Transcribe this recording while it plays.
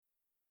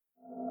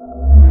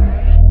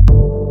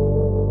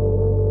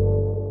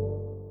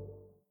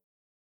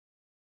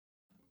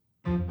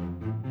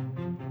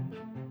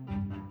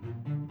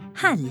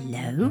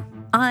Hello,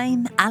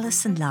 I'm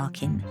Alison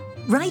Larkin,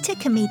 writer,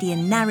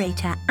 comedian,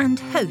 narrator and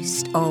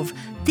host of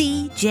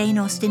the Jane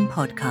Austen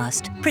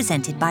podcast,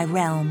 presented by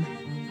Realm.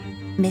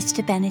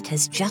 Mr. Bennet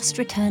has just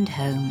returned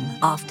home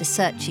after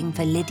searching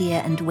for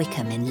Lydia and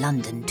Wickham in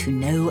London to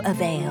no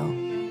avail.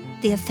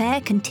 The affair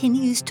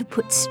continues to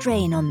put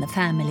strain on the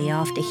family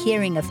after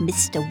hearing of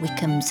Mr.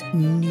 Wickham's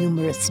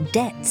numerous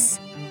debts.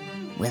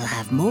 We'll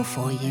have more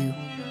for you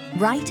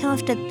right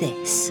after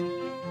this.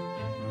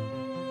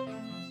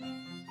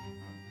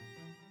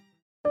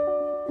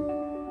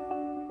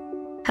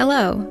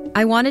 Hello,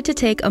 I wanted to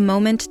take a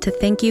moment to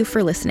thank you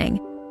for listening,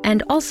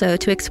 and also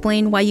to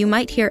explain why you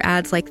might hear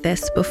ads like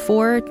this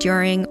before,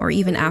 during, or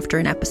even after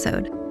an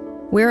episode.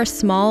 We're a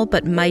small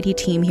but mighty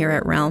team here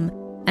at Realm,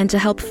 and to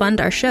help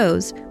fund our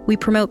shows, we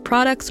promote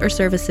products or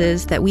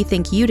services that we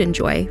think you'd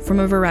enjoy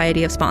from a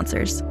variety of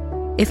sponsors.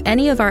 If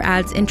any of our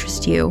ads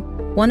interest you,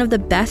 one of the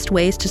best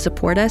ways to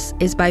support us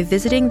is by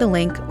visiting the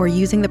link or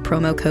using the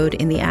promo code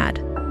in the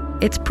ad.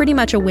 It's pretty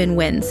much a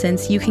win-win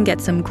since you can get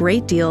some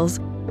great deals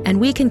and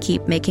we can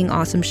keep making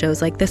awesome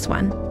shows like this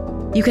one.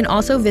 You can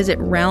also visit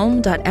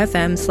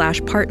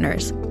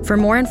realm.fm/partners for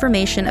more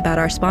information about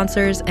our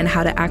sponsors and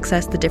how to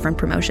access the different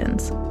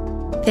promotions.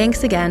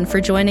 Thanks again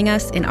for joining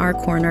us in our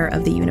corner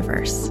of the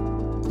universe.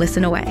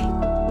 Listen away.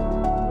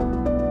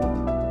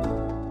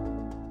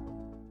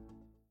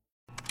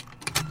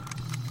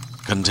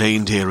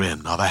 Contained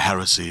herein are the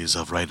heresies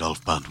of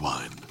Radolf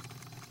Burntwine,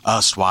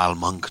 erstwhile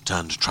monk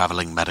turned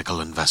traveling medical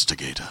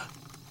investigator.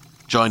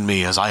 Join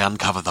me as I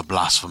uncover the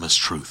blasphemous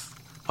truth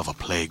of a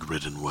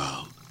plague-ridden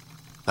world,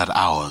 that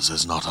ours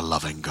is not a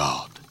loving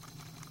God,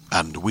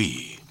 and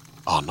we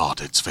are not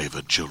its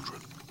favored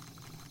children.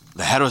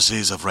 The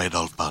Heresies of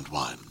Radolf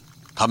Burntwine,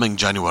 coming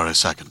January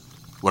 2nd,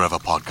 wherever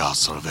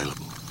podcasts are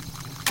available.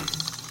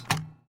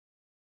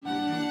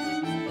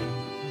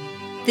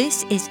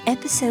 This is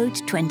episode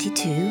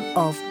 22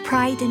 of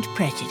Pride and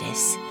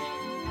Prejudice.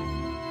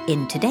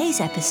 In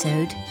today's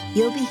episode,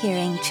 you'll be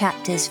hearing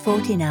chapters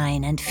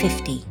 49 and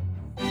 50.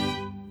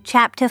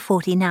 Chapter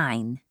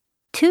 49.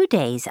 2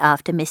 days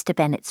after Mr.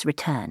 Bennet's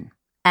return,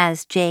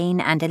 as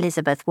Jane and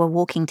Elizabeth were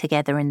walking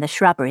together in the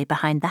shrubbery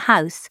behind the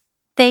house,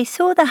 they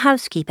saw the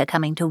housekeeper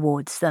coming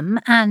towards them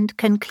and,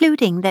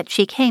 concluding that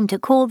she came to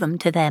call them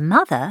to their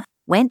mother,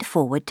 went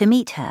forward to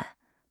meet her.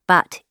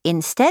 But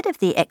instead of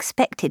the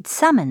expected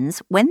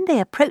summons, when they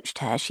approached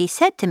her, she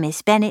said to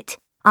Miss Bennet,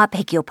 "I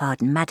beg your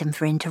pardon, madam,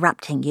 for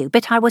interrupting you,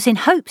 but I was in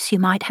hopes you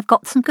might have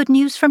got some good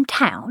news from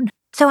town,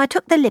 so I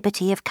took the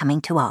liberty of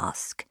coming to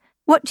ask."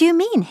 "What do you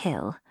mean,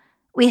 Hill?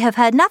 We have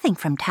heard nothing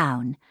from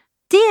town."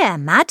 "Dear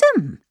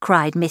madam,"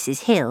 cried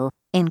Mrs. Hill,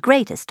 in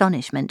great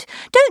astonishment,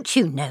 "don't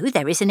you know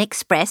there is an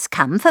express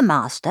come for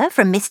master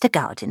from Mr.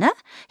 Gardiner?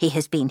 He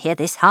has been here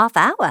this half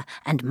hour,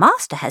 and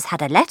master has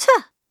had a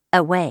letter."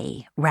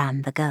 Away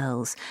ran the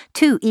girls,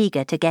 too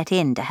eager to get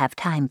in to have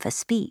time for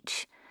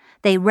speech.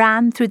 They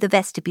ran through the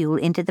vestibule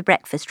into the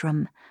breakfast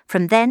room,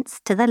 from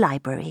thence to the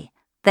library.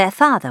 Their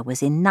father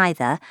was in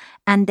neither,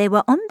 and they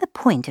were on the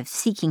point of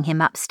seeking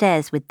him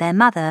upstairs with their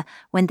mother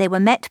when they were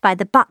met by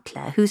the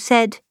butler, who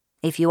said,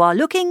 "If you are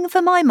looking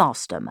for my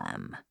master,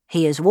 ma'am,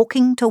 he is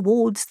walking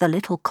towards the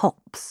little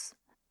copse."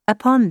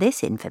 Upon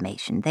this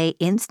information, they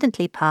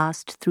instantly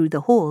passed through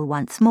the hall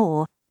once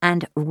more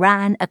and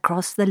ran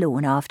across the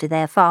lawn after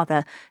their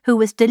father, who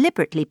was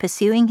deliberately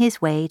pursuing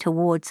his way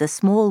towards a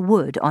small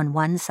wood on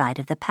one side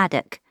of the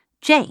paddock.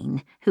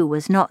 Jane, who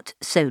was not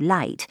so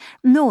light,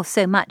 nor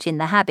so much in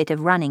the habit of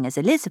running as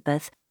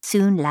Elizabeth,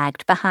 soon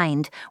lagged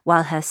behind,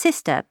 while her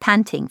sister,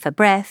 panting for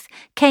breath,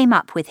 came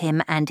up with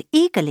him and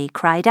eagerly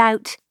cried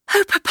out,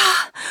 "Oh,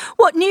 Papa,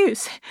 what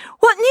news?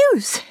 What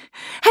news?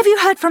 Have you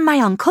heard from my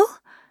uncle?"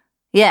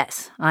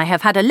 "Yes, I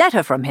have had a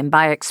letter from him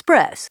by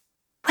express."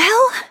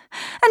 "Well,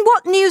 and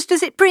what news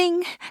does it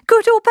bring,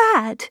 good or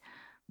bad?"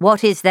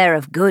 "What is there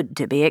of good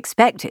to be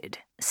expected?"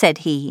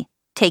 said he,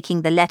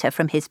 taking the letter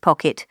from his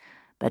pocket.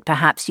 "But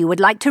perhaps you would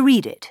like to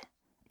read it."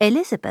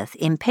 Elizabeth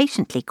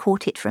impatiently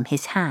caught it from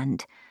his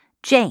hand.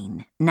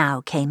 Jane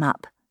now came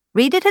up.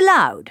 "Read it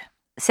aloud,"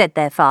 said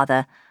their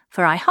father,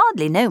 "for I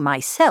hardly know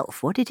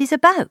myself what it is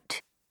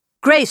about."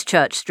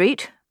 "Gracechurch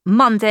Street,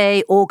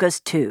 Monday,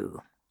 August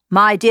 2.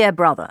 My dear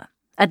brother,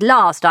 at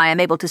last I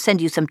am able to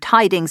send you some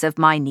tidings of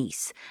my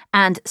niece,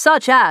 and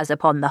such as,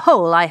 upon the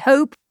whole, I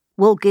hope,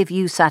 will give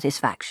you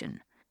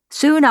satisfaction.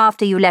 Soon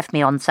after you left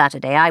me on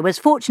Saturday, I was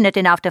fortunate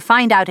enough to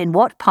find out in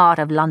what part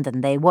of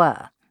London they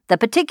were. The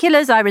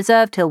particulars I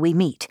reserve till we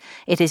meet.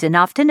 It is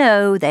enough to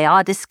know they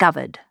are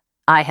discovered.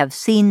 I have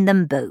seen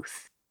them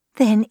both."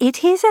 "Then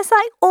it is as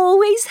I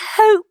always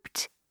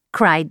hoped,"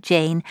 cried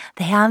Jane.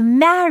 "They are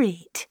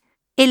married."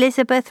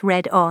 Elizabeth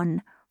read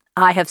on.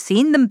 "I have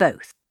seen them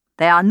both.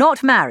 They are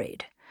not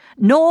married,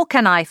 nor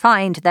can I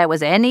find there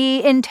was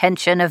any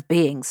intention of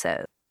being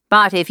so.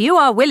 But if you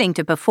are willing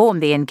to perform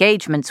the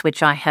engagements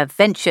which I have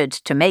ventured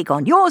to make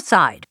on your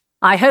side,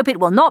 I hope it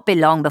will not be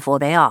long before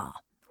they are.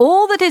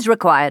 All that is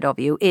required of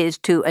you is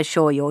to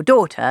assure your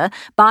daughter,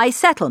 by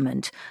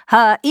settlement,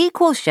 her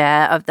equal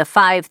share of the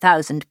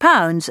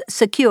 £5,000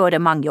 secured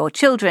among your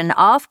children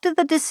after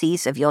the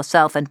decease of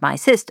yourself and my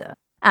sister,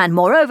 and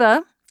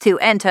moreover, to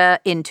enter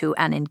into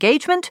an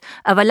engagement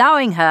of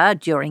allowing her,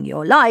 during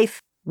your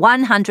life,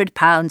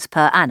 £100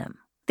 per annum.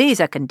 These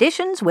are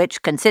conditions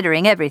which,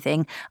 considering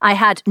everything, I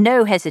had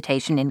no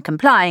hesitation in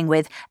complying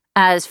with,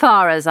 as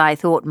far as I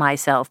thought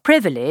myself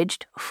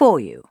privileged, for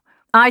you.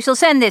 I shall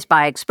send this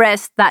by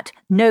express, that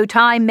no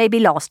time may be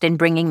lost in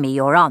bringing me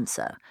your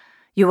answer.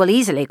 You will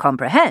easily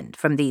comprehend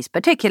from these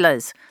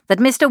particulars that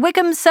Mr.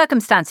 Wickham's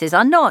circumstances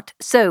are not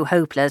so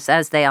hopeless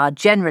as they are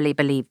generally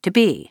believed to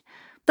be.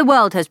 The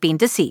world has been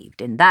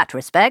deceived in that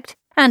respect,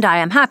 and I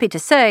am happy to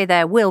say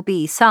there will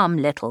be some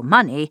little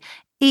money,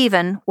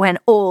 even when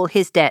all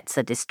his debts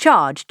are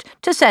discharged,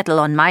 to settle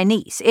on my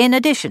niece in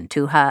addition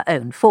to her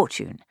own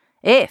fortune.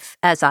 If,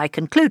 as I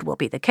conclude will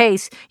be the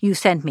case, you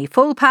send me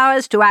full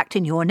powers to act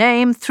in your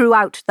name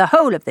throughout the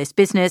whole of this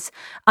business,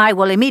 I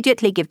will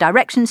immediately give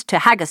directions to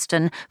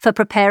Haggerston for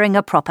preparing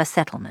a proper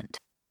settlement.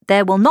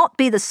 There will not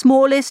be the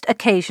smallest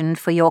occasion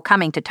for your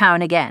coming to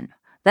town again.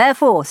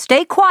 Therefore,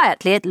 stay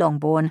quietly at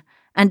Longbourn,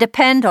 and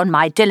depend on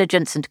my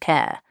diligence and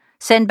care.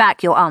 Send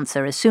back your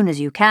answer as soon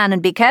as you can,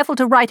 and be careful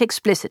to write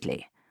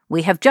explicitly.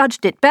 We have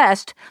judged it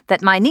best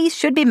that my niece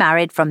should be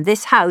married from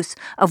this house,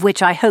 of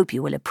which I hope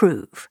you will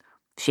approve.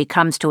 She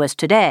comes to us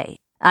today.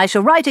 I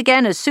shall write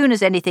again as soon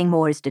as anything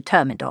more is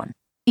determined on.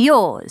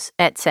 Yours,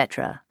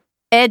 etc.,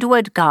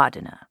 Edward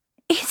Gardiner.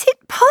 Is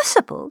it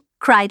possible?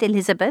 Cried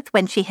Elizabeth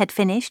when she had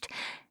finished.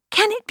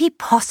 Can it be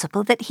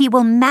possible that he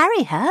will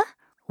marry her?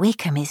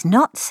 Wickham is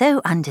not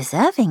so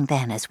undeserving,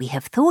 then, as we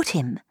have thought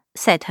him,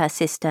 said her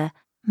sister.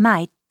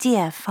 My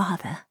dear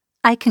father,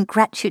 I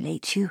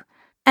congratulate you.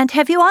 And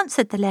have you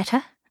answered the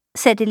letter?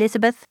 Said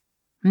Elizabeth.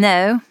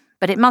 No,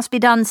 but it must be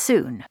done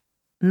soon.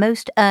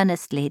 Most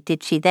earnestly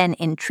did she then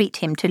entreat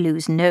him to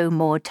lose no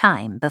more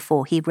time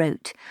before he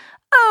wrote.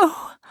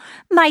 Oh,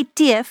 my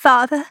dear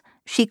father,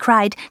 she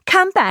cried,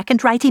 come back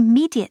and write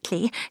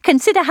immediately.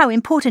 Consider how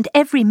important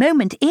every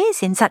moment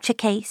is in such a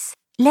case.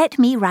 Let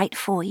me write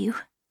for you,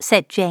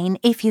 said Jane,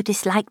 if you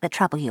dislike the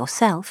trouble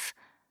yourself.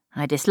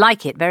 I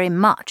dislike it very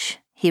much,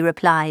 he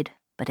replied,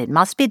 but it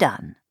must be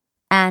done.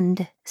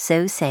 And,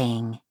 so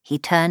saying, he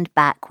turned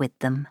back with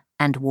them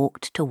and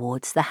walked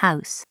towards the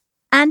house.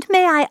 And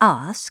may I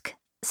ask,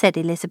 said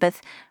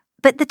Elizabeth,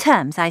 but the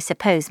terms, I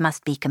suppose,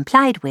 must be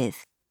complied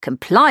with.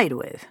 Complied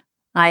with?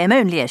 I am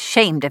only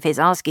ashamed of his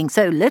asking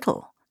so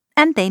little.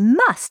 And they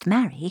must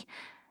marry.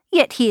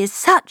 Yet he is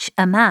such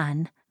a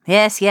man.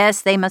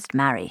 Yes, they must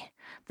marry.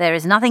 There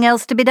is nothing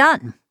else to be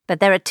done. But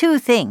there are two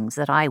things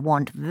that I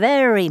want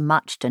very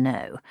much to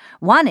know.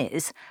 One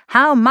is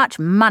how much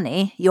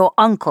money your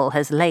uncle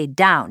has laid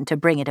down to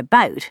bring it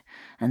about,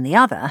 and the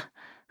other,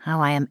 how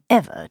I am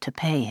ever to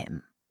pay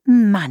him.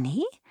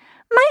 Money?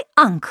 My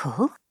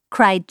uncle?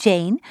 Cried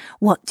Jane.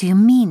 What do you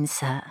mean,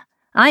 sir?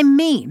 I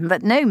mean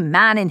that no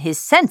man in his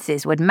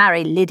senses would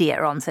marry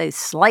Lydia on so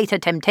slight a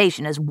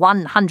temptation as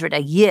 100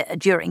 a year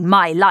during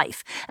my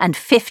life, and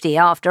 50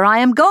 after I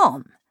am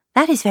gone.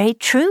 That is very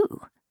true,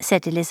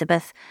 said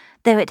Elizabeth,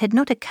 though it had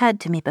not occurred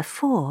to me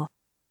before.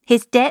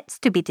 His debts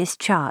to be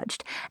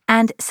discharged,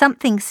 and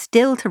something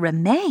still to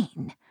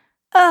remain.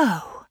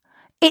 Oh,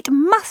 it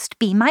must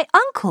be my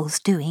uncle's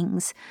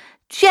doings.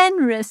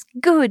 Generous,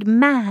 good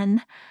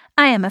man.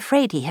 I am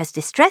afraid he has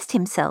distressed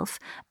himself.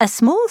 A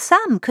small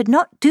sum could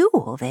not do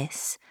all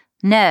this.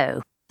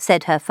 No,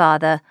 said her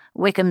father,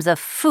 Wickham's a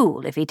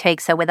fool if he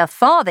takes her with a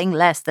farthing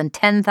less than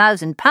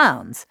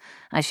 £10,000.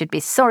 I should be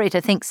sorry to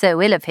think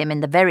so ill of him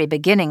in the very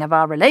beginning of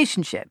our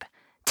relationship.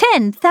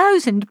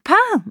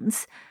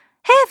 £10,000?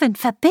 Heaven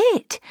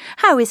forbid!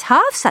 How is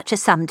half such a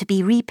sum to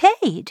be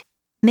repaid?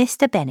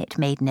 Mr. Bennet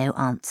made no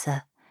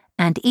answer,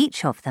 and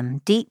each of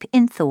them, deep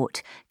in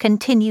thought,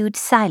 continued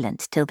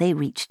silent till they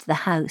reached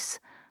the house.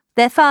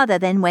 Their father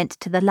then went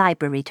to the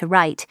library to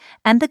write,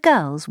 and the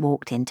girls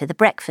walked into the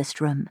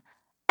breakfast-room.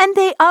 And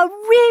they are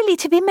really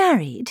to be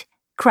married?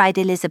 Cried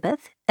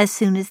Elizabeth, as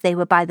soon as they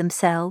were by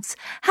themselves.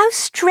 How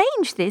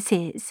strange this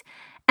is!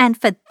 And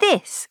for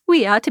this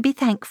we are to be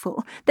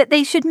thankful, that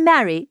they should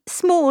marry,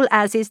 small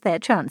as is their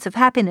chance of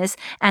happiness,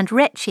 and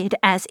wretched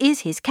as is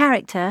his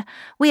character.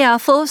 We are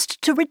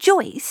forced to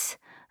rejoice.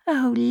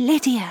 Oh,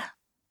 Lydia!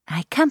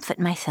 I comfort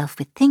myself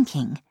with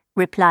thinking,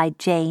 replied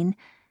Jane,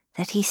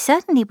 that he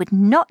certainly would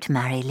not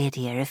marry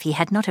Lydia if he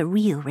had not a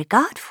real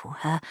regard for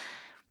her.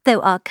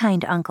 Though our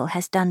kind uncle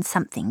has done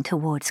something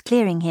towards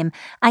clearing him,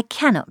 I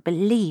cannot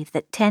believe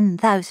that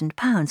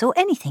 £10,000 or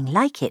anything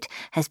like it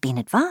has been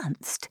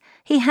advanced.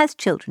 He has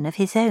children of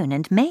his own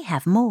and may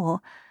have more.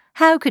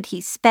 How could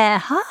he spare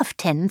half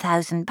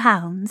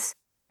 £10,000?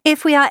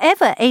 If we are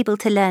ever able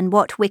to learn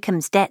what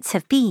Wickham's debts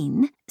have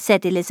been,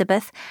 said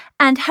Elizabeth,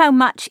 and how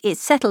much is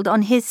settled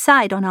on his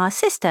side on our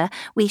sister,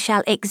 we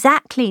shall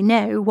exactly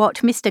know what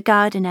Mr.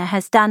 Gardiner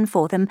has done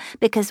for them,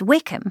 because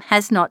Wickham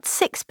has not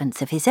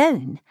sixpence of his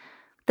own.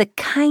 The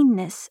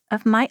kindness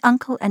of my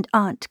uncle and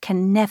aunt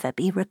can never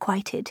be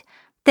requited.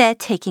 Their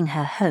taking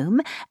her home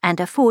and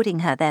affording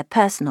her their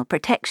personal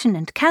protection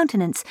and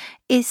countenance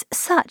is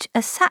such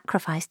a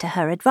sacrifice to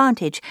her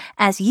advantage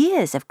as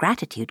years of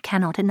gratitude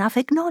cannot enough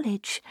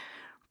acknowledge.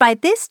 By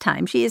this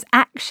time she is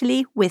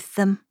actually with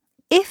them.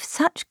 If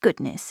such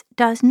goodness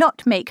does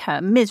not make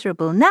her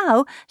miserable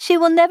now, she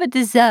will never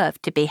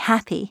deserve to be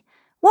happy.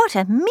 What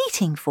a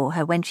meeting for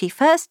her when she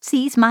first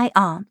sees my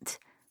aunt.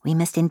 We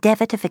must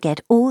endeavour to forget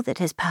all that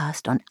has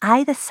passed on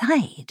either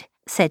side,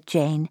 said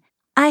Jane.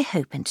 I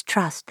hope and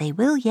trust they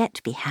will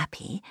yet be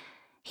happy.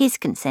 His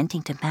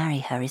consenting to marry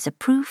her is a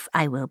proof,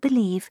 I will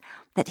believe,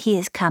 that he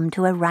has come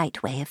to a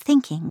right way of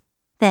thinking.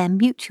 Their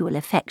mutual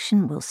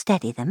affection will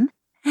steady them,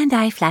 and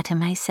I flatter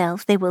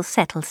myself they will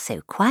settle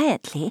so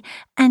quietly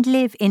and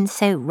live in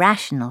so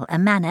rational a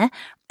manner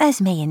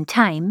as may in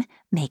time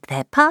make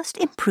their past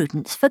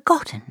imprudence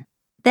forgotten.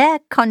 Their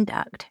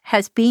conduct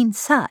has been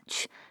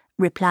such,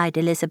 replied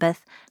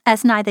Elizabeth,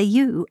 as neither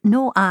you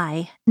nor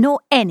I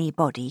nor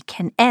anybody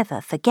can ever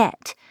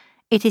forget.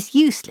 It is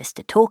useless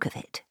to talk of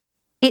it.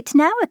 It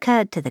now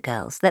occurred to the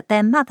girls that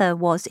their mother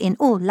was in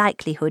all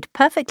likelihood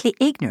perfectly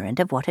ignorant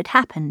of what had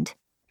happened.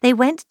 They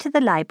went to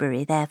the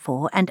library,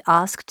 therefore, and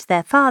asked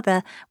their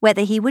father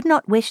whether he would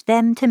not wish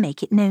them to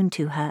make it known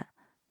to her.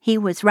 He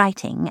was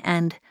writing,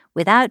 and,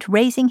 without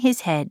raising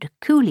his head,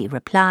 coolly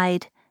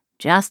replied,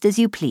 "Just as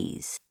you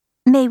please."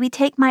 "May we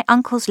take my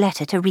uncle's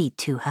letter to read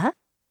to her?"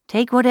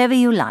 "Take whatever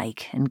you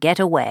like, and get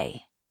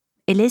away."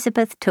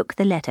 Elizabeth took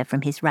the letter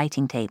from his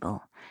writing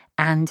table,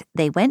 and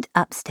they went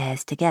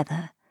upstairs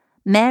together.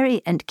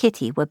 Mary and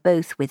Kitty were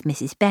both with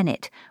Mrs.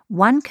 Bennet.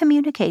 One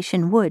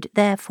communication would,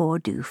 therefore,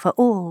 do for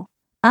all.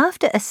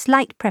 After a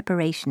slight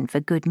preparation for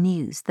good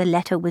news, the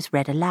letter was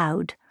read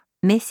aloud.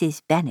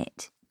 Mrs.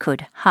 Bennet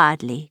could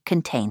hardly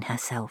contain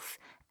herself.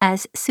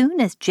 As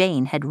soon as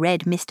Jane had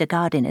read Mr.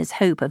 Gardiner's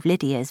hope of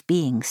Lydia's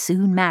being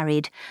soon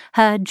married,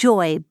 her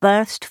joy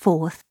burst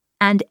forth,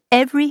 and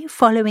every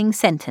following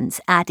sentence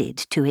added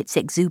to its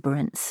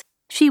exuberance.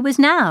 She was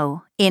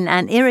now in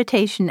an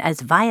irritation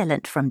as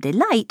violent from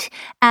delight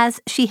as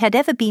she had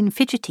ever been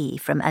fidgety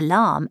from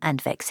alarm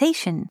and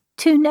vexation.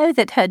 To know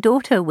that her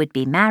daughter would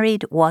be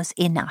married was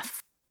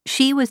enough.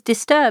 She was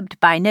disturbed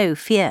by no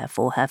fear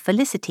for her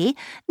felicity,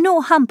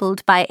 nor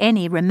humbled by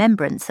any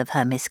remembrance of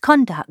her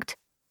misconduct.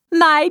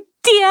 "My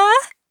dear,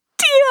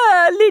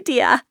 dear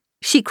Lydia,"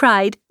 she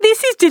cried,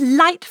 "this is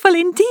delightful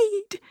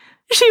indeed.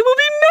 She will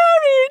be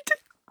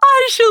married.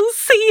 I shall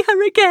see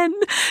her again.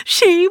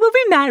 She will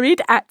be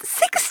married at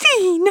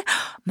 16.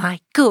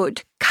 My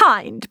good,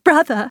 kind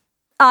brother.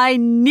 I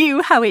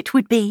knew how it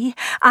would be.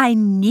 I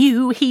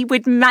knew he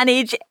would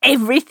manage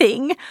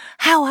everything.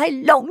 How I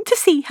long to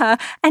see her,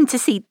 and to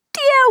see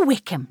dear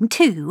Wickham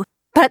too.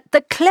 But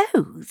the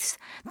clothes,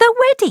 the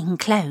wedding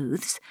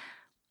clothes.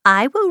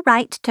 I will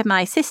write to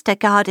my sister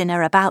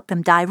Gardiner about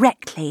them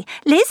directly.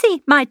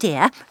 Lizzie, my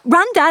dear,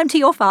 run down to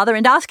your father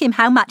and ask him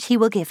how much he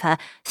will give her.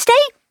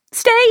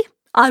 Stay,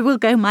 I will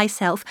go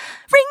myself.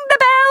 Ring the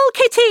bell,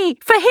 Kitty,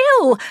 for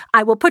Hill.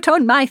 I will put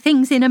on my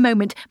things in a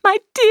moment. My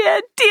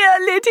dear, dear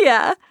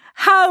Lydia,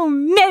 how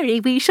merry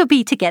we shall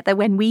be together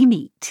when we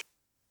meet."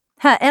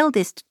 Her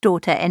eldest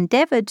daughter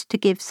endeavoured to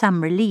give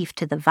some relief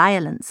to the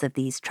violence of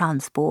these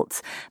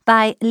transports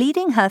by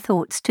leading her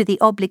thoughts to the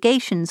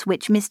obligations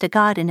which Mr.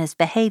 Gardiner's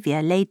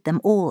behaviour laid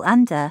them all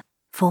under.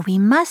 "For we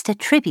must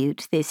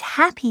attribute this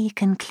happy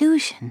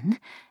conclusion,"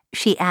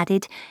 she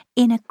added,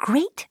 "in a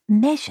great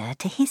measure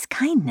to his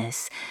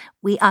kindness.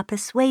 We are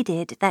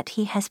persuaded that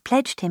he has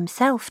pledged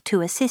himself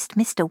to assist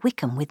Mr.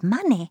 Wickham with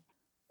money."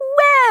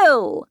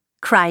 "Well,"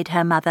 cried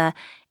her mother,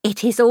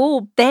 "it is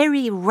all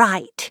very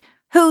right.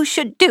 Who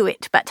should do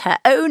it but her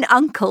own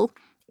uncle?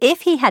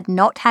 If he had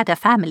not had a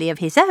family of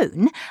his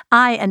own,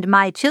 I and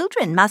my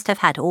children must have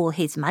had all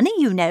his money,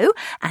 you know,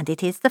 and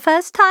it is the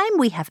first time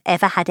we have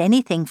ever had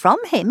anything from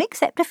him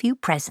except a few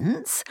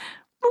presents.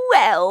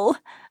 Well,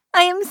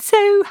 I am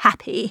so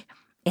happy.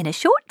 In a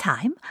short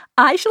time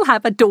I shall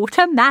have a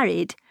daughter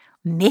married.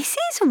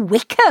 Mrs.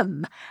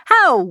 Wickham!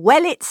 How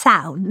well it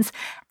sounds!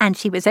 And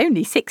she was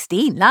only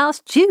 16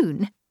 last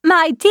June.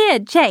 My dear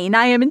Jane,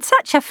 I am in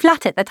such a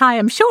flutter that I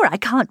am sure I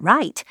can't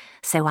write.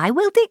 So I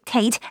will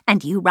dictate,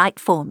 and you write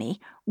for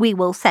me. We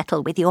will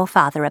settle with your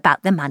father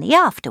about the money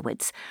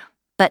afterwards.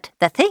 But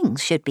the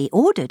things should be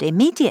ordered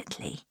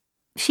immediately."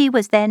 She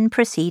was then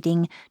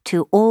proceeding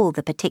to all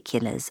the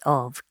particulars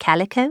of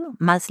calico,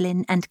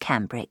 muslin, and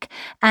cambric,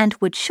 and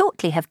would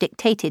shortly have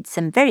dictated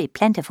some very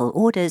plentiful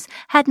orders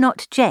had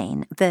not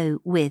Jane, though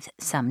with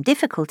some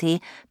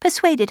difficulty,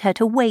 persuaded her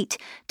to wait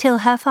till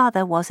her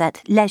father was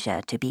at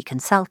leisure to be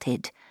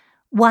consulted.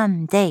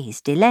 1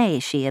 day's delay,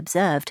 she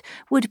observed,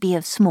 would be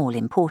of small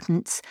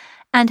importance,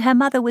 and her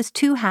mother was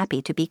too happy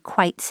to be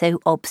quite so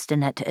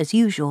obstinate as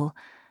usual.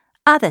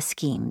 Other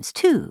schemes,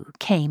 too,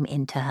 came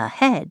into her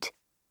head.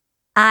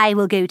 "I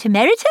will go to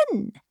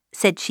Meryton,"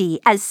 said she,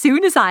 "as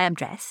soon as I am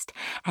dressed,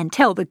 and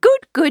tell the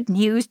good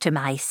news to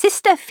my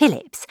sister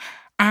Phillips.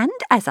 And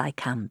as I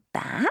come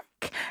back,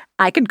 back.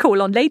 I can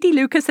call on Lady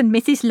Lucas and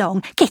Mrs.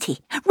 Long. Kitty,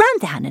 run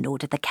down and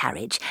order the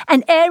carriage.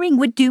 An airing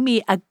would do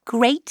me a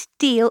great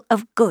deal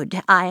of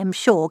good, I am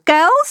sure.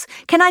 Girls,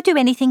 can I do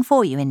anything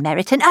for you in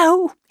Meryton?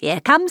 Oh,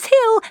 here comes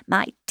Hill,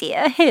 my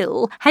dear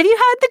Hill. Have you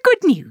heard the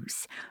good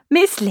news?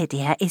 Miss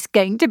Lydia is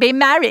going to be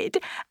married,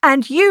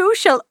 and you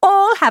shall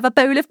all have a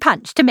bowl of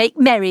punch to make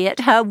merry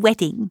at her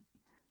wedding.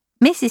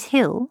 Mrs.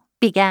 Hill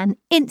began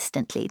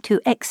instantly to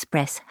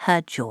express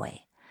her joy.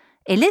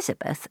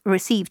 Elizabeth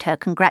received her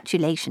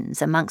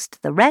congratulations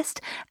amongst the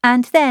rest,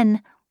 and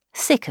then,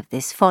 sick of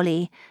this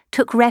folly,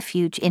 took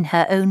refuge in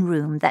her own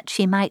room that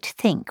she might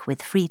think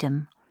with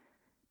freedom.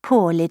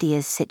 Poor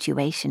Lydia's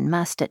situation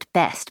must at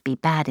best be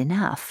bad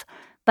enough,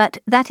 but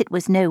that it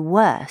was no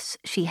worse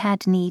she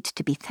had need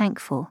to be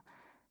thankful.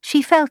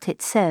 She felt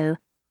it so,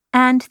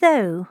 and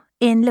though,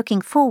 in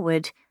looking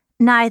forward,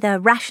 neither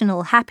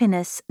rational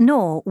happiness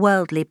nor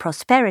worldly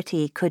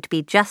prosperity could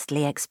be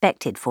justly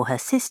expected for her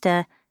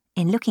sister,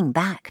 in looking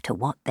back to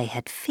what they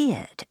had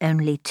feared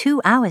only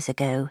 2 hours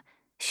ago,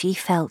 she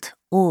felt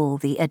all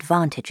the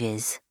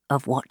advantages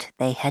of what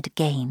they had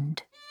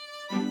gained.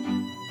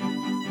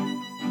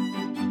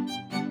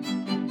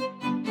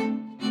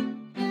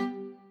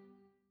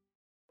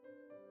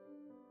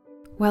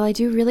 While I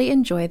do really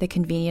enjoy the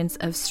convenience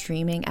of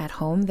streaming at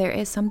home, there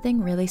is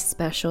something really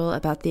special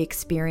about the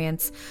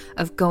experience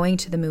of going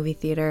to the movie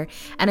theater.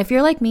 And if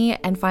you're like me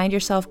and find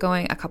yourself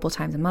going a couple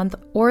times a month,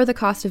 or the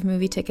cost of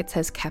movie tickets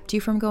has kept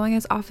you from going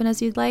as often as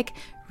you'd like,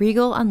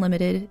 Regal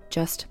Unlimited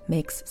just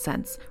makes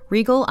sense.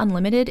 Regal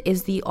Unlimited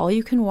is the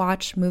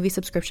all-you-can-watch movie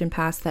subscription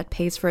pass that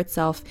pays for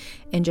itself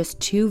in just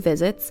 2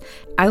 visits.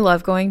 I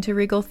love going to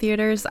Regal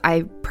theaters.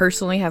 I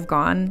personally have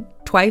gone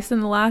twice in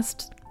the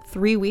last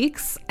 3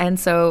 weeks, and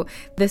so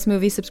this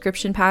movie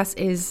subscription pass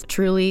is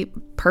truly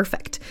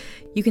perfect.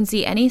 You can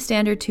see any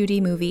standard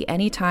 2D movie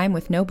anytime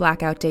with no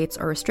blackout dates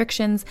or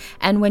restrictions,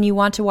 and when you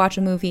want to watch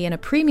a movie in a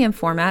premium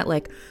format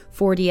like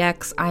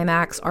 4DX,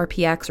 IMAX,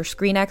 RPX, or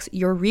ScreenX,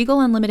 your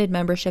Regal Unlimited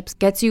memberships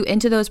gets you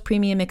into those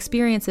premium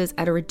experiences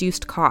at a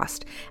reduced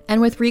cost. And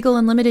with Regal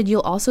Unlimited,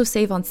 you'll also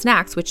save on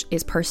snacks, which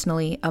is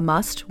personally a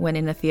must when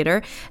in a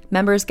theater.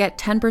 Members get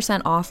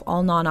 10% off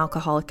all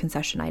non-alcoholic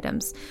concession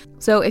items.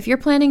 So if you're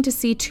planning to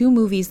see 2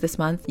 movies this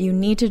month, you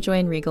need to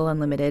join Regal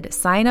Unlimited.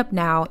 Sign up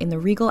now in the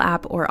Regal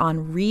app or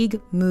on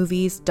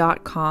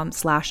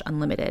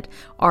regmovies.com/unlimited.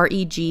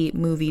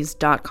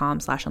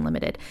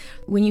 regmovies.com/unlimited.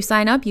 When you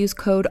sign up, use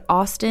code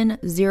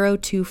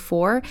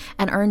Austin024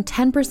 and earn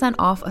 10%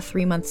 off a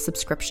 3-month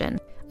subscription.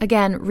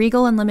 Again,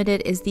 Regal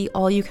Unlimited is the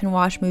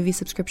all-you-can-watch movie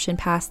subscription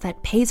pass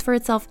that pays for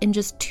itself in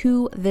just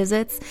 2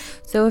 visits.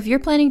 So if you're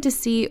planning to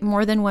see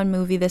more than 1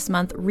 movie this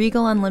month,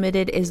 Regal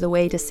Unlimited is the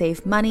way to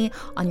save money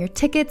on your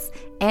tickets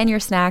and your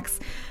snacks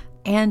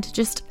and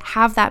just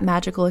have that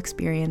magical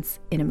experience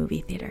in a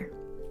movie theater.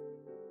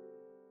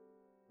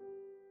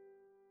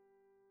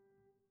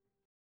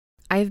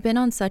 I've been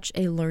on such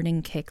a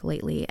learning kick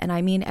lately, and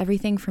I mean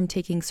everything from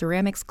taking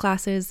ceramics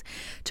classes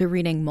to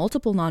reading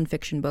multiple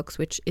nonfiction books,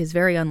 which is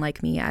very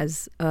unlike me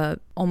as a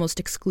almost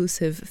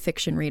exclusive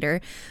fiction reader.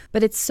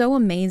 But it's so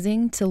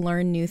amazing to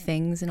learn new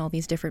things in all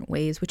these different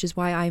ways, which is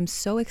why I'm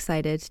so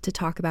excited to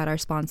talk about our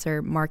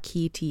sponsor,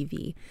 Marquee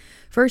TV.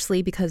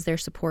 Firstly, because their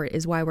support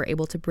is why we're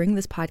able to bring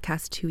this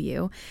podcast to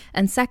you.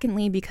 And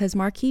secondly, because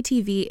Marquee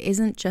TV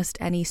isn't just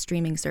any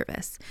streaming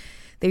service.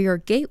 They're your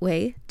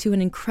gateway to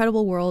an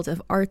incredible world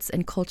of arts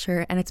and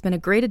culture, and it's been a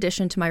great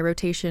addition to my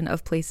rotation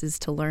of places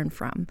to learn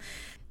from.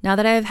 Now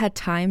that I have had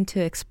time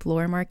to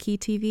explore Marquee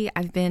TV,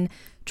 I've been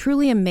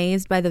truly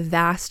amazed by the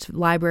vast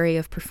library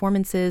of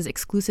performances,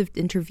 exclusive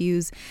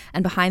interviews,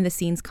 and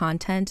behind-the-scenes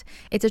content.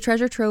 It's a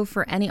treasure trove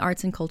for any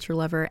arts and culture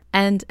lover.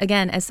 And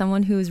again, as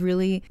someone who is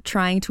really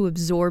trying to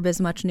absorb as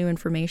much new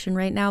information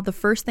right now, the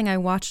first thing I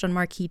watched on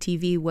Marquee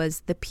TV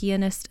was The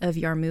Pianist of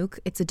Yarmouk.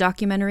 It's a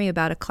documentary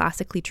about a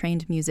classically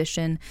trained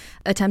musician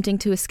attempting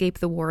to escape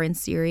the war in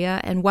Syria.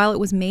 And while it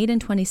was made in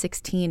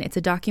 2016, it's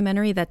a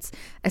documentary that's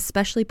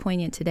especially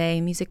poignant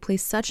today. Music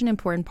plays such an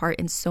important part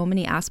in so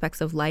many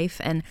aspects of life,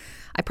 and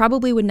I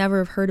probably would never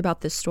have heard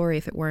about this story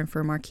if it weren't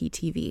for Marquee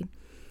TV.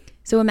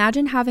 So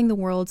imagine having the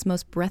world's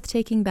most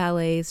breathtaking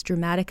ballets,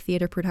 dramatic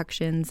theater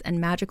productions,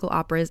 and magical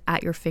operas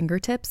at your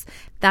fingertips.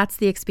 That's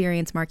the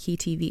experience Marquee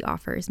TV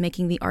offers,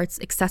 making the arts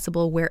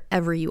accessible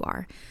wherever you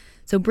are.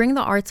 So bring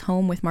the arts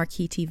home with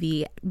Marquee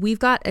TV. We've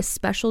got a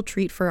special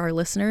treat for our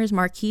listeners.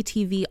 Marquee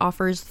TV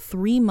offers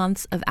 3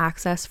 months of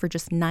access for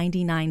just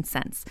 99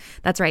 cents.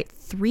 That's right,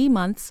 3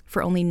 months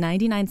for only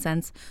 99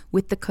 cents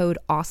with the code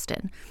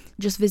Austin.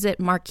 Just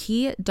visit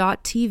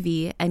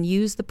marquee.tv and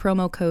use the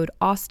promo code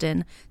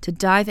Austin to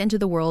dive into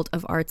the world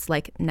of arts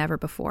like never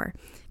before.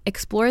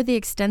 Explore the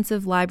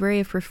extensive library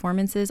of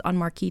performances on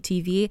Marquee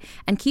TV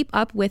and keep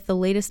up with the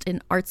latest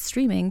in arts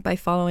streaming by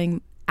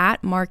following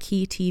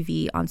 @Marquee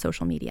TV on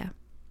social media.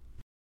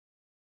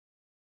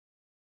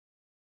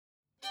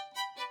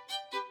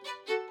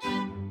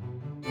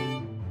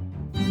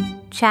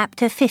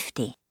 Chapter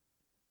 50.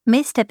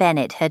 Mr.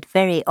 Bennet had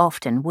very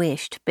often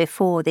wished,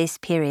 before this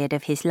period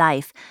of his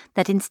life,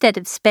 that instead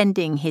of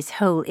spending his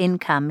whole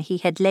income he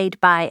had laid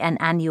by an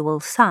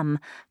annual sum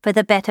for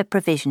the better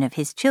provision of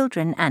his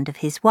children and of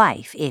his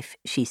wife, if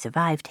she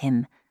survived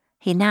him.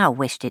 He now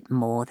wished it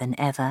more than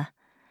ever.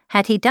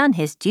 Had he done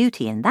his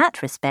duty in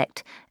that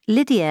respect,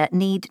 Lydia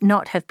need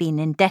not have been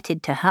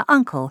indebted to her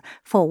uncle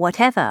for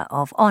whatever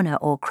of honour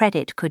or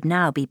credit could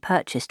now be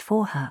purchased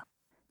for her.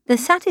 The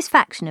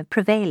satisfaction of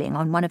prevailing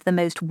on one of the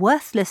most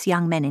worthless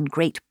young men in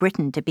Great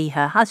Britain to be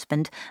her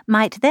husband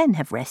might then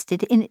have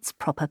rested in its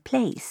proper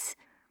place.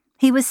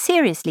 He was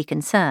seriously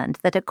concerned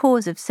that a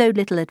cause of so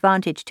little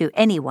advantage to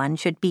anyone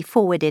should be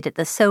forwarded at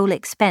the sole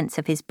expense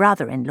of his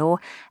brother-in-law,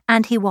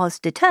 and he was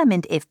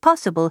determined, if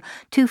possible,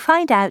 to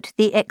find out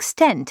the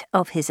extent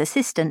of his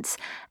assistance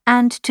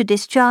and to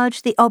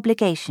discharge the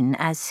obligation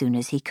as soon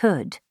as he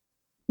could.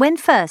 When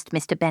first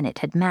Mr. Bennet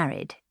had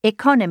married,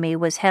 economy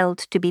was held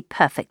to be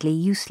perfectly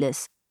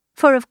useless,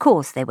 for of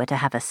course they were to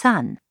have a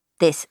son.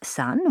 This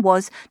son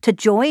was to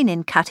join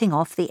in cutting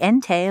off the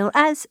entail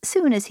as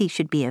soon as he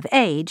should be of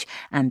age,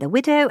 and the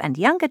widow and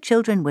younger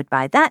children would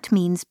by that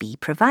means be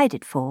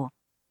provided for.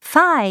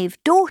 5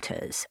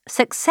 daughters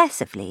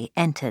successively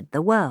entered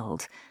the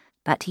world,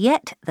 but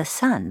yet the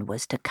son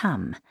was to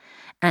come,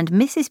 and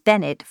Mrs.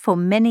 Bennet for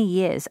many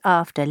years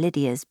after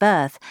Lydia's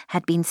birth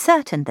had been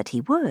certain that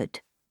he would.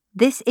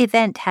 This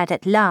event had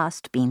at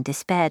last been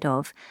despaired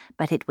of,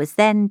 but it was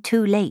then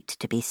too late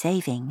to be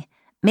saving.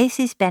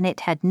 Mrs.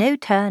 Bennet had no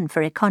turn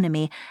for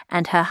economy,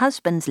 and her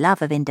husband's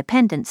love of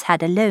independence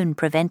had alone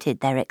prevented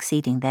their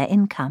exceeding their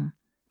income.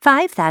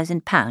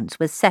 £5,000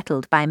 was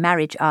settled by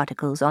marriage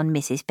articles on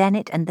Mrs.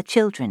 Bennet and the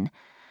children,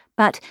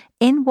 but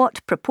in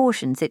what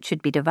proportions it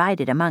should be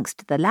divided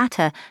amongst the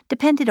latter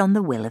depended on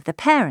the will of the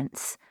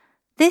parents.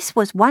 This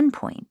was one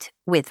point,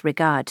 with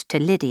regard to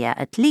Lydia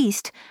at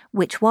least,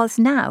 which was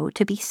now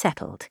to be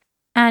settled,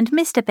 and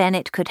Mr.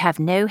 Bennet could have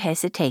no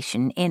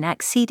hesitation in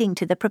acceding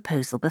to the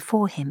proposal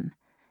before him.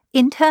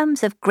 In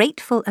terms of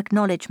grateful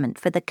acknowledgment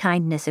for the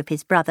kindness of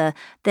his brother,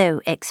 though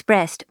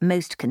expressed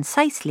most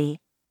concisely,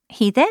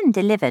 he then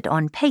delivered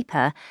on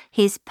paper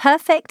his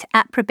perfect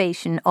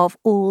approbation of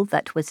all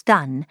that was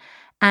done,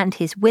 and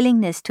his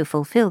willingness to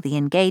fulfil the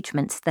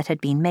engagements that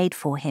had been made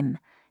for him.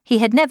 He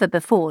had never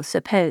before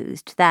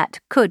supposed that,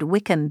 could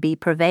Wickham be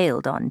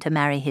prevailed on to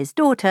marry his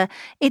daughter,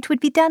 it would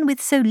be done with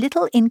so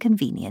little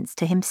inconvenience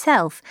to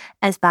himself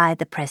as by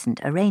the present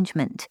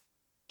arrangement.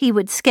 He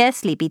would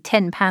scarcely be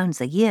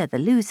 £10 a year the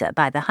loser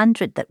by the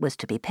 100 that was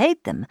to be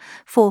paid them,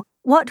 for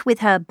what with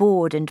her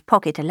board and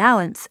pocket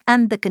allowance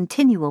and the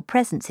continual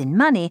presents in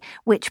money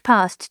which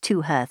passed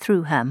to her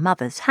through her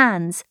mother's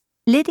hands,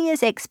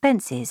 Lydia's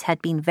expenses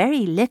had been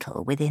very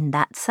little within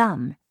that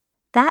sum.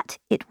 That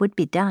it would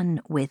be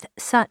done with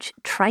such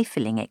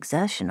trifling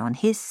exertion on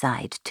his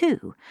side,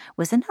 too,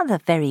 was another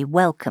very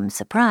welcome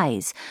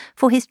surprise,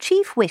 for his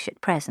chief wish at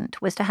present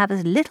was to have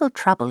as little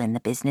trouble in the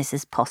business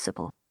as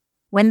possible.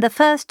 When the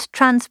first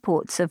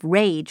transports of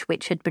rage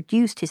which had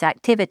produced his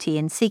activity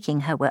in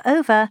seeking her were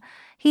over,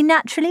 he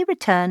naturally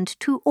returned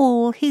to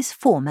all his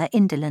former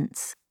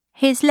indolence.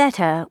 His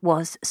letter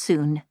was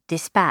soon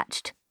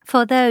dispatched,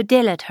 for though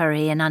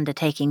dilatory in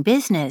undertaking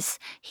business,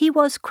 he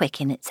was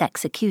quick in its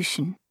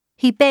execution.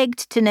 He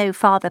begged to know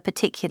farther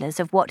particulars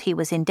of what he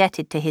was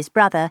indebted to his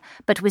brother,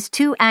 but was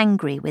too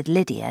angry with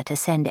Lydia to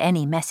send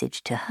any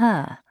message to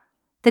her.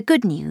 The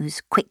good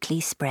news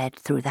quickly spread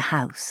through the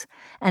house,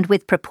 and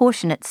with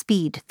proportionate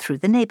speed through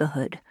the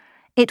neighbourhood.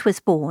 It was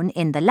borne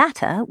in the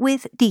latter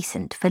with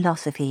decent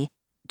philosophy.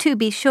 To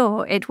be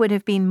sure, it would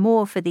have been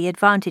more for the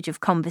advantage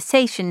of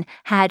conversation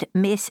had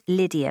Miss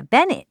Lydia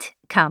Bennet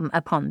come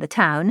upon the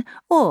town,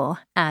 or,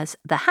 as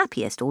the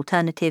happiest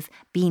alternative,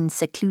 been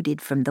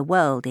secluded from the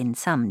world in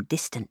some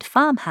distant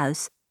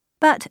farmhouse.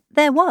 But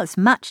there was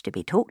much to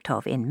be talked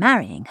of in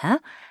marrying her,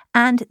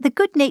 and the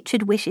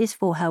good-natured wishes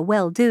for her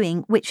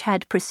well-doing which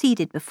had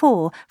proceeded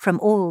before from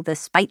all the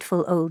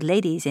spiteful old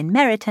ladies in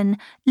Meryton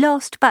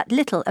lost but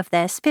little of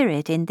their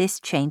spirit in this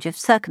change of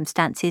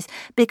circumstances,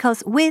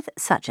 because with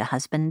such a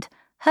husband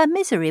her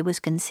misery was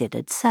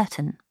considered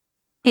certain.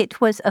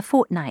 It was a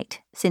fortnight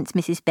since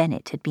Mrs.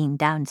 Bennet had been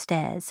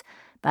downstairs,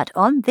 but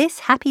on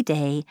this happy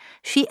day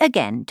she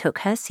again took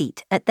her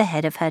seat at the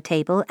head of her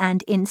table,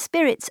 and in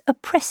spirits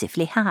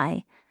oppressively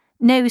high.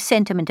 No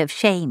sentiment of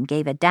shame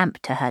gave a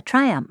damp to her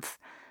triumph.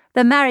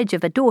 The marriage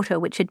of a daughter,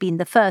 which had been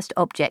the first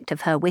object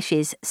of her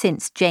wishes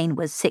since Jane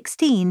was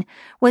 16,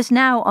 was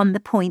now on the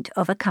point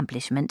of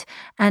accomplishment,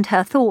 and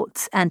her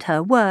thoughts and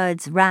her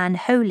words ran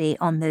wholly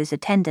on those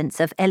attendants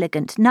of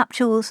elegant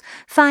nuptials,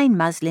 fine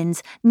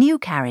muslins, new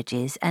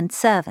carriages, and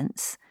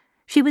servants.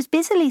 She was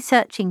busily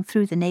searching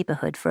through the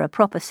neighbourhood for a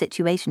proper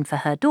situation for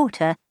her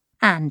daughter,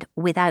 and,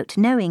 without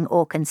knowing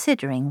or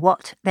considering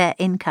what their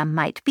income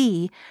might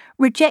be,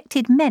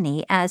 rejected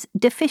many as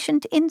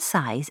deficient in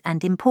size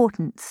and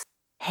importance.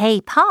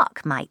 Hay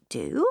Park might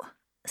do,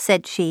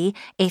 said she,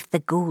 if the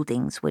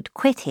Gouldings would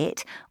quit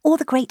it, or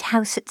the great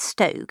house at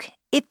Stoke,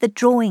 if the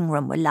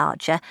drawing-room were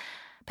larger,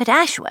 but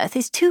Ashworth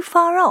is too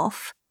far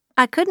off.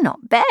 I could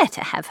not bear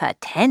to have her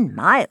 10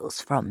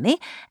 miles from me,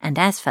 and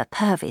as for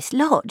Purvis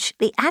Lodge,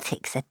 the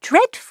attics are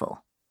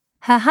dreadful."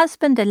 Her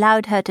husband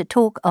allowed her to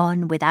talk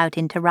on without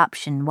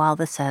interruption while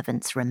the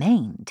servants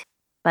remained.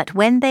 But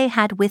when they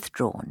had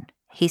withdrawn,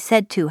 he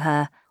said to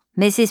her,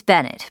 "Mrs.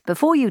 Bennet,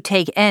 before you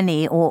take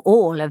any or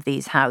all of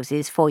these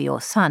houses for your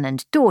son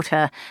and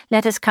daughter,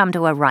 let us come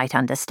to a right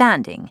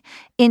understanding.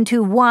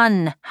 Into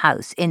one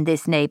house in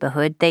this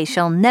neighbourhood they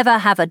shall never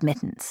have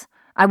admittance.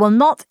 I will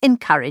not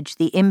encourage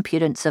the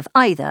impudence of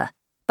either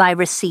by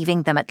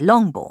receiving them at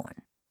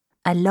Longbourn."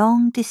 A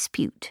long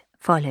dispute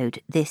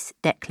followed this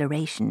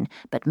declaration,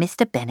 but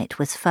Mr. Bennet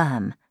was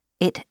firm.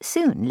 It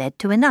soon led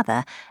to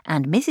another,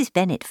 and Mrs.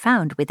 Bennet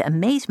found with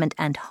amazement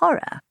and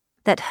horror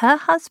that her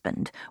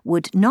husband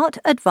would not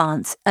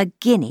advance a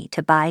guinea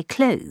to buy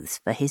clothes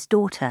for his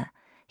daughter.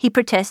 He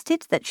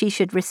protested that she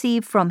should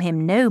receive from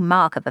him no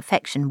mark of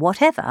affection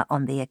whatever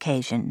on the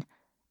occasion.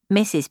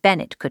 Mrs.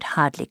 Bennet could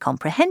hardly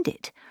comprehend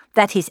it,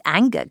 that his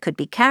anger could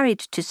be carried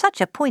to such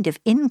a point of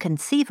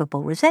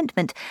inconceivable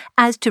resentment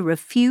as to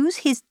refuse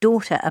his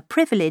daughter a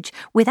privilege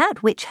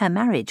without which her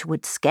marriage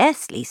would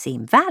scarcely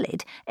seem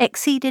valid,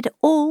 exceeded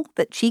all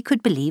that she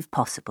could believe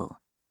possible.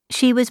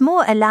 She was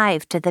more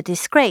alive to the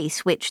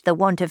disgrace which the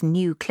want of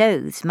new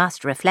clothes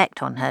must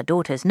reflect on her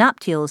daughter's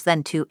nuptials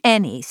than to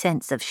any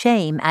sense of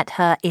shame at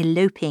her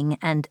eloping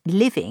and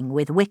living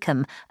with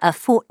Wickham a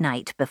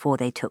fortnight before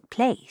they took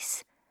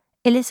place.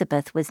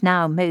 Elizabeth was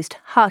now most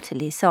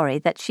heartily sorry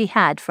that she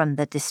had, from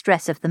the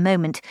distress of the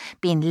moment,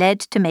 been led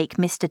to make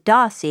Mr.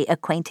 Darcy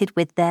acquainted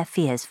with their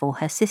fears for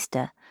her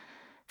sister.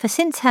 For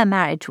since her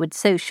marriage would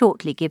so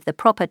shortly give the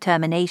proper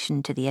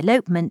termination to the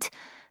elopement,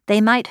 they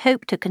might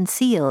hope to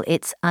conceal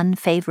its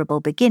unfavourable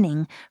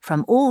beginning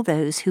from all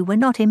those who were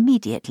not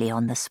immediately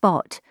on the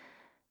spot.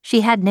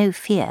 She had no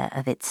fear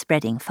of its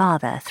spreading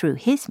farther through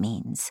his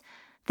means.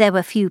 There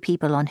were few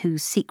people on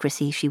whose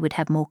secrecy she would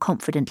have more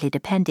confidently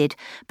depended,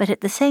 but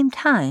at the same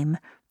time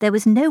there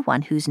was no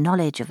one whose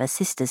knowledge of a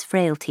sister's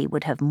frailty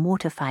would have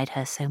mortified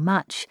her so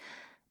much.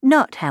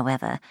 Not,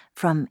 however,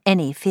 from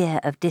any fear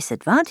of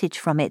disadvantage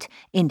from it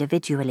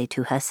individually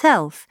to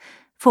herself,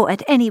 for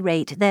at any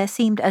rate there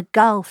seemed a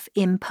gulf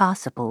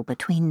impassable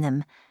between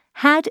them.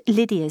 Had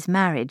Lydia's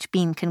marriage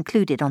been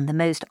concluded on the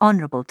most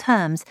honourable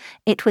terms,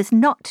 it was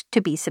not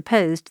to be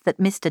supposed that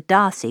Mr.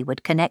 Darcy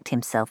would connect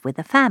himself with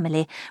a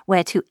family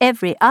where to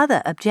every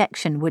other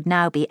objection would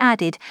now be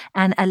added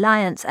an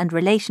alliance and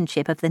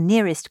relationship of the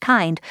nearest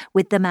kind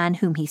with the man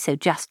whom he so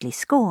justly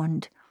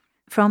scorned.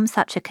 From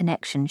such a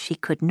connection she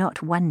could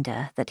not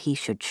wonder that he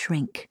should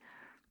shrink.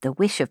 The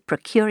wish of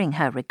procuring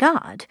her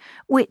regard,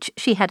 which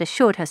she had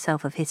assured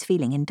herself of his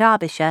feeling in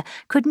Derbyshire,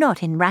 could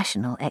not in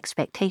rational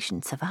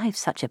expectation survive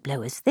such a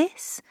blow as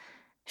this.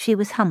 She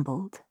was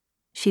humbled.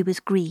 She was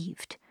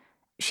grieved.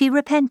 She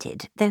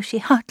repented, though she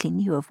hardly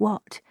knew of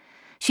what.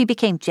 She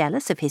became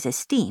jealous of his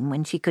esteem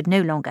when she could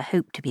no longer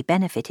hope to be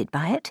benefited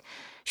by it.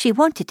 She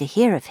wanted to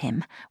hear of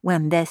him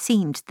when there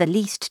seemed the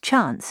least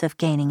chance of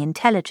gaining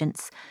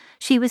intelligence.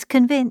 She was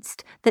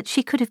convinced that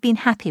she could have been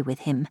happy with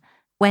him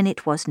when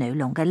it was no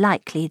longer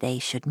likely they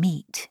should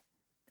meet.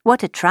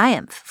 What a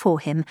triumph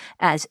for him,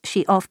 as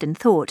she often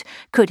thought,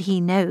 could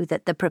he know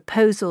that the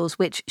proposals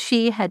which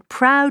she had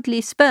proudly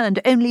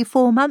spurned only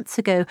 4 months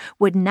ago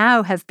would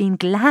now have been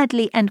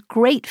gladly and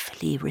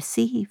gratefully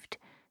received.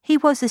 He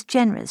was as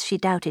generous, she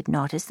doubted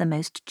not, as the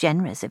most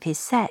generous of his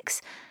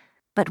sex.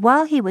 But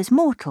while he was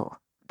mortal,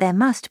 there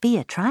must be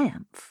a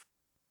triumph.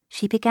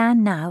 She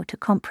began now to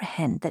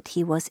comprehend that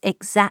he was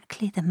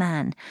exactly the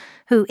man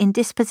who in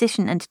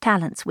disposition and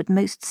talents would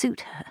most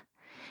suit her.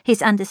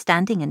 His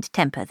understanding and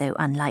temper, though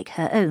unlike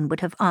her own, would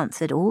have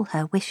answered all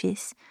her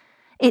wishes.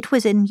 It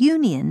was an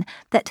union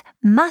that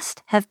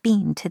must have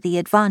been to the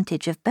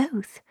advantage of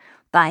both.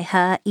 By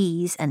her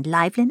ease and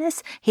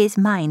liveliness, his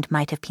mind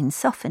might have been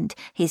softened,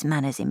 his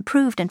manners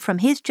improved, and from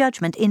his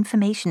judgment,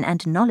 information,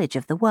 and knowledge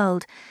of the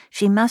world,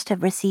 she must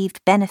have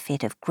received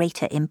benefit of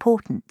greater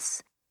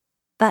importance.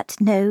 But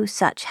no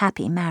such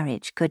happy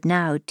marriage could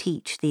now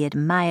teach the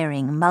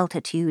admiring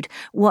multitude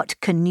what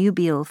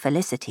connubial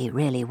felicity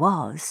really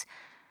was.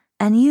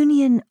 An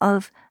union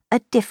of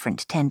a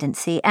different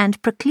tendency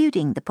and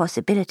precluding the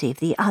possibility of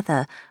the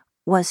other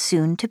was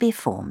soon to be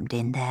formed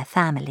in their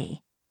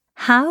family.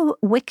 How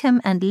Wickham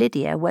and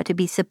Lydia were to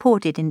be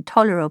supported in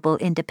tolerable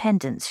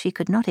independence she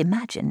could not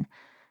imagine.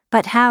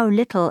 But how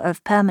little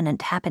of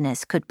permanent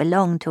happiness could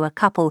belong to a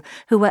couple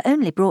who were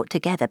only brought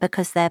together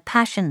because their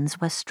passions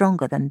were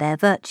stronger than their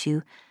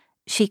virtue,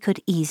 she could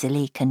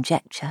easily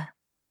conjecture.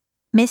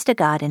 Mr.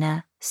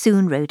 Gardiner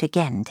soon wrote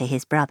again to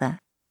his brother.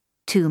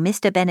 To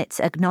Mr. Bennet's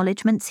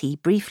acknowledgments he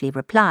briefly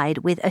replied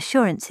with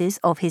assurances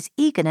of his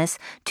eagerness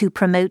to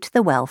promote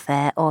the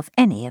welfare of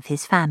any of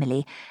his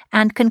family,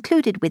 and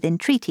concluded with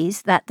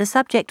entreaties that the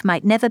subject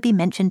might never be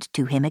mentioned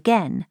to him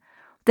again.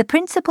 The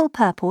principal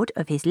purport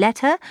of his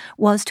letter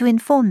was to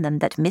inform them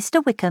that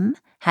Mr. Wickham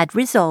had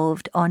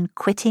resolved on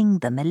quitting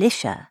the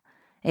militia.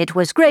 It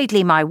was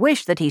greatly my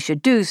wish that he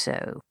should do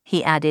so,"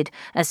 he added,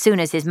 as soon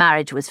as his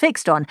marriage was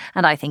fixed on,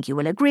 "and I think you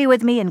will agree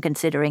with me in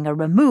considering a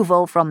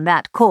removal from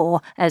that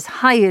corps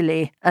as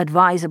highly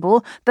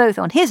advisable, both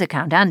on his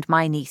account and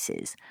my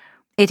niece's.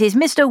 It is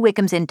Mr.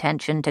 Wickham's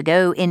intention to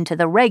go into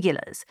the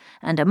regulars,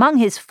 and among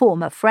his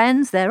former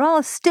friends there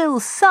are still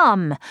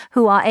some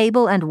who are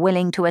able and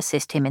willing to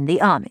assist him in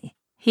the army.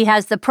 He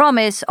has the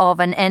promise of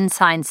an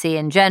ensigncy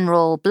in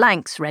General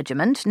Blank's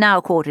regiment, now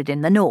quartered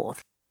in the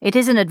north. It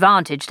is an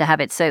advantage to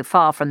have it so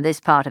far from this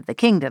part of the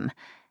kingdom.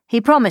 He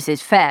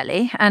promises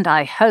fairly, and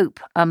I hope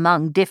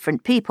among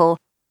different people,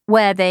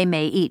 where they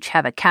may each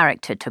have a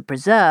character to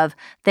preserve,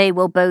 they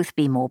will both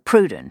be more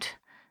prudent.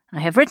 I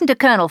have written to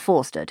Colonel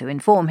Forster to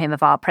inform him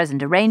of our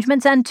present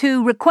arrangements and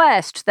to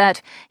request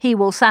that he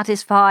will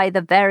satisfy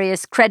the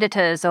various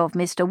creditors of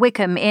Mr.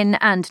 Wickham in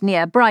and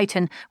near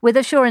Brighton with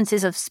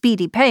assurances of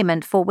speedy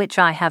payment for which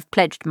I have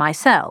pledged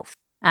myself.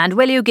 And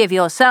will you give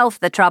yourself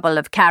the trouble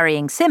of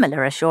carrying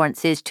similar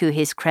assurances to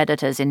his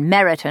creditors in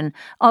Meryton,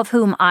 of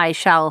whom I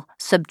shall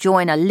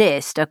subjoin a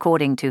list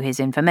according to his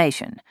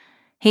information.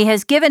 He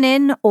has given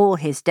in all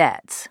his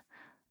debts.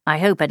 I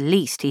hope at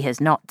least he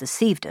has not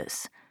deceived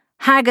us.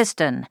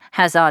 Haggerston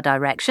has our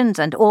directions,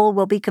 and all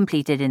will be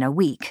completed in a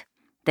week.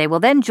 They will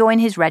then join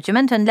his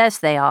regiment unless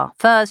they are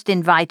first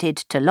invited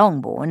to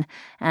Longbourn,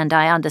 and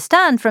I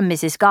understand from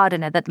Mrs.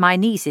 Gardiner that my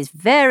niece is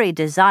very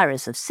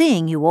desirous of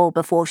seeing you all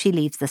before she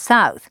leaves the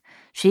south.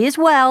 She is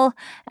well,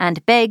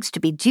 and begs to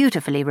be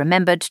dutifully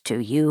remembered to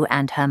you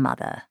and her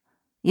mother.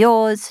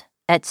 Yours,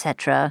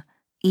 etc.,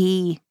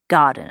 E.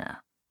 Gardiner.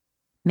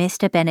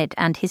 Mr. Bennet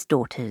and his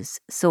daughters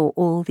saw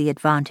all the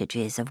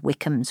advantages of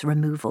Wickham's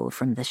removal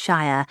from the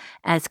Shire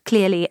as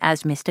clearly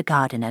as Mr.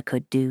 Gardiner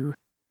could do.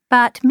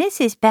 But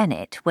Mrs.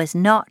 Bennet was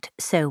not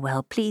so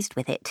well pleased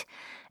with it.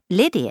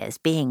 Lydia's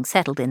being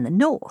settled in the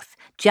north,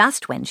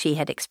 just when she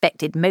had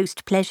expected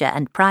most pleasure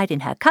and pride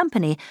in her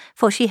company,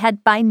 for she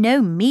had by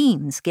no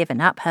means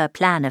given up her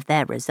plan of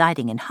their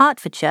residing in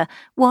Hertfordshire,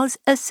 was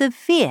a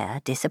severe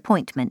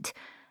disappointment.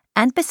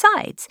 And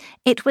besides,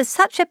 it was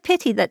such a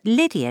pity that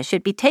Lydia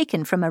should be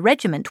taken from a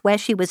regiment where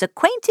she was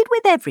acquainted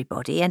with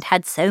everybody and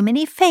had so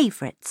many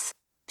favourites.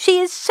 "She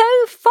is so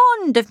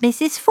fond of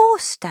Mrs.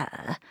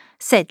 Forster,"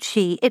 said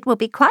she, "it will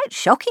be quite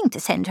shocking to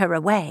send her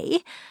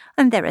away.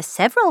 And there are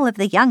several of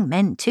the young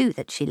men, too,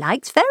 that she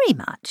likes very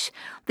much.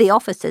 The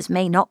officers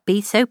may not be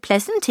so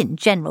pleasant in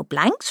General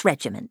Blank's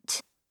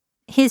regiment."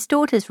 His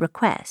daughter's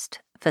request,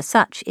 for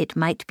such it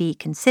might be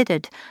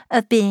considered,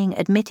 of being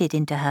admitted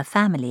into her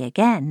family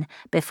again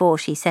before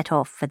she set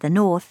off for the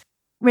north,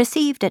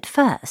 received at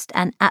first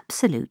an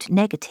absolute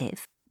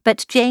negative.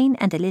 But Jane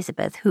and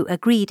Elizabeth, who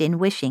agreed in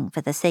wishing,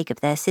 for the sake of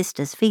their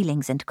sister's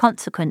feelings and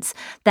consequence,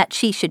 that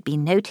she should be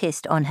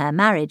noticed on her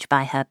marriage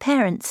by her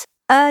parents,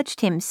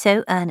 urged him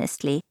so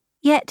earnestly,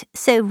 yet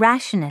so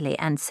rationally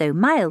and so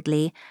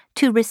mildly,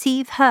 to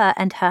receive her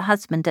and her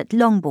husband at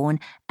Longbourn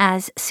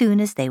as soon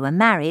as they were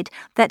married,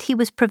 that he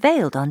was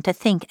prevailed on to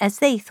think as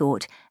they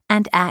thought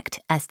and act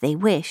as they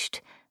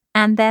wished.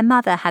 And their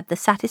mother had the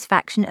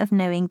satisfaction of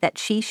knowing that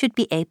she should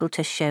be able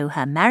to show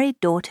her married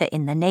daughter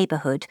in the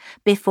neighbourhood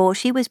before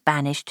she was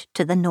banished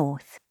to the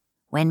north.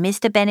 When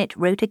Mr. Bennet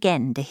wrote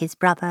again to his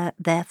brother,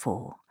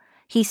 therefore,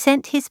 he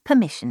sent his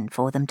permission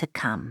for them to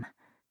come,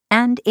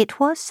 and it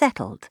was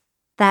settled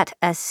that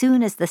as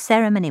soon as the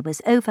ceremony was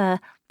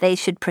over, they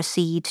should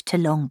proceed to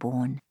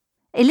Longbourn.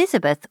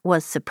 Elizabeth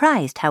was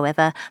surprised,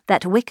 however,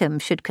 that Wickham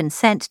should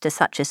consent to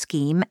such a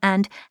scheme,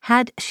 and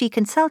had she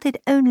consulted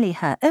only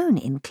her own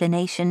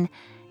inclination,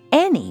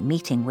 any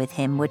meeting with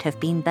him would have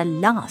been the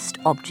last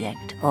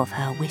object of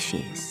her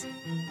wishes.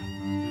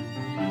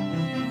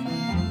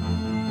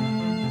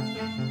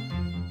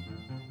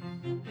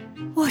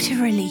 What a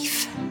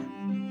relief!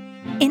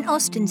 In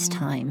Austen's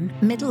time,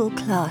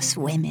 middle-class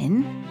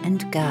women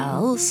and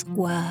girls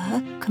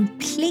were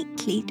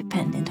completely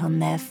dependent on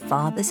their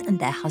fathers and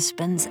their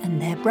husbands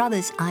and their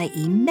brothers,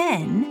 i.e.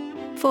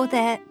 men, for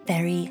their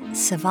very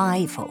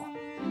survival.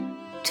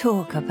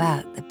 Talk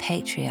about the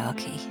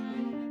patriarchy.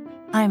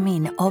 I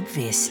mean,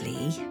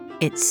 obviously,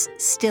 it's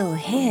still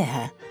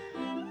here,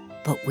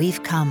 but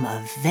we've come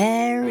a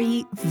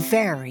very,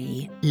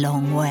 very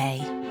long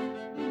way.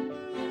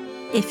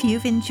 If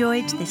you've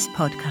enjoyed this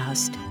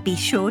podcast, be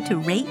sure to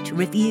rate,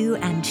 review,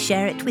 and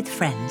share it with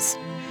friends.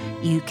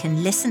 You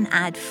can listen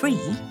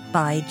ad-free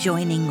by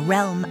joining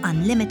Realm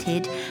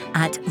Unlimited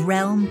at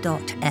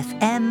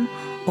realm.fm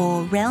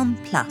or Realm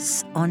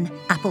Plus on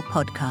Apple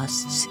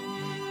Podcasts.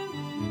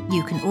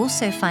 You can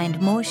also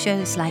find more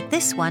shows like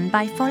this one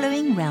by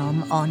following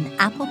Realm on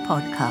Apple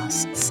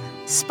Podcasts,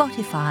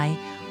 Spotify,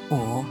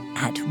 or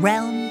at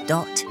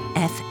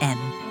realm.fm.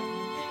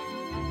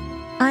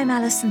 I'm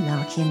Alison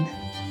Larkin.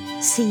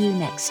 See you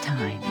next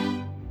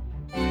time.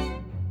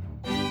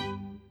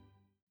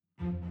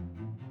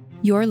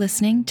 You're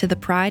listening to the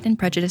Pride and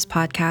Prejudice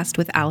podcast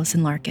with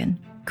Alison Larkin,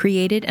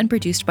 created and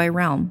produced by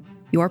Realm,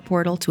 your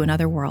portal to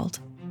another world.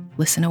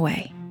 Listen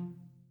away.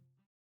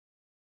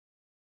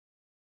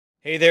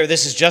 Hey there,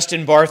 this is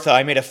Justin Bartha.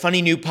 I made a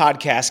funny new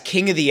podcast,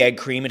 King of the Egg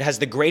Cream. It has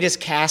the greatest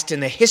cast in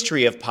the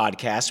history of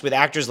podcasts with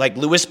actors like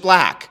Louis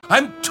Black.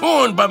 I'm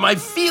torn by my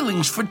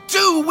feelings for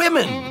two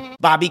women.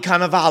 Bobby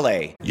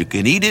Cannavale. You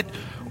can eat it,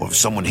 or if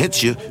someone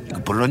hits you, you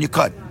can put it on your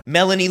cut.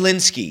 Melanie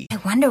Linsky. I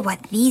wonder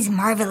what these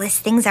marvelous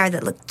things are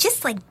that look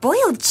just like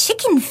boiled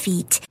chicken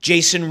feet.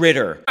 Jason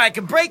Ritter. I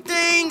can break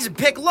things and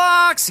pick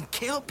locks and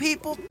kill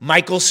people.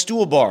 Michael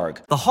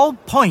Stuhlbarg. The whole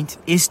point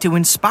is to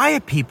inspire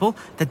people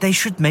that they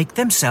should make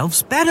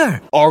themselves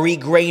better. Ari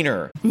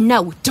Grainer.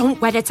 No,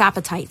 don't whet its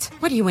appetite.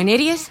 What are you, an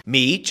idiot?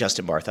 Me,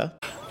 Justin Bartha.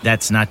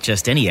 That's not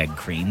just any egg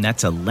cream,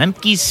 that's a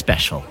Lemke's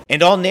special.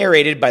 And all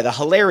narrated by the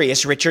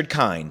hilarious Richard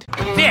Kind.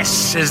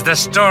 This is the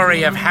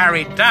story of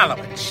Harry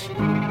Dalowitz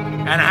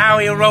and how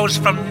he rose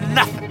from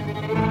nothing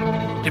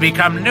to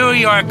become New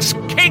York's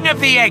King of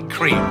the Egg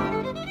Cream.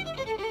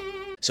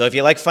 So if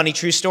you like funny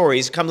true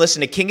stories, come listen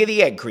to King of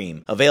the Egg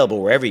Cream,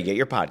 available wherever you get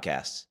your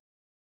podcasts.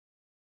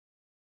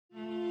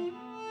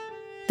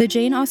 The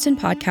Jane Austen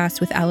Podcast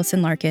with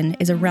Allison Larkin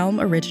is a Realm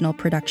original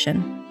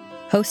production,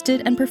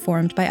 hosted and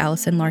performed by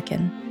Allison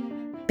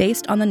Larkin,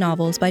 based on the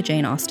novels by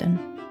Jane Austen.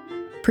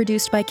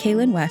 Produced by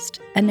Kaylin West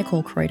and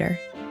Nicole Kreuter.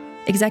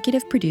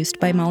 Executive produced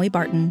by Molly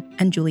Barton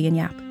and Julian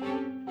Yap.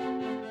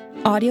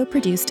 Audio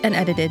produced and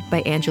edited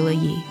by Angela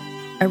Yee.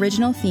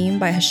 Original theme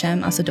by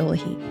Hashem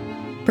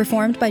Asadolahi.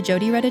 Performed by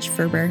Jody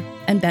Redditch-Ferber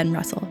and Ben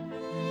Russell.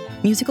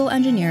 Musical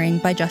engineering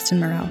by Justin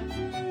Morrell.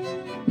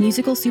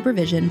 Musical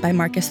supervision by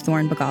Marcus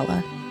Thorne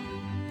Bagala.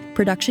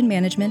 Production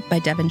management by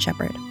Devin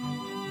Shepard.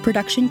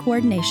 Production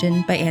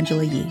coordination by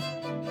Angela Yee.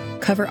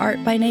 Cover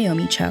art by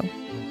Naomi Cho.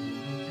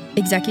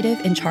 Executive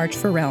in charge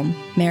for Realm,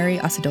 Mary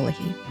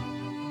Asadolahi.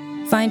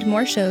 Find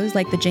more shows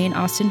like the Jane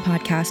Austen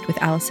Podcast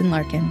with Allison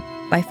Larkin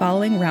by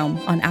following Realm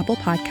on Apple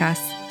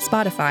Podcasts,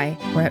 Spotify,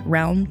 or at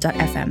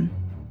realm.fm.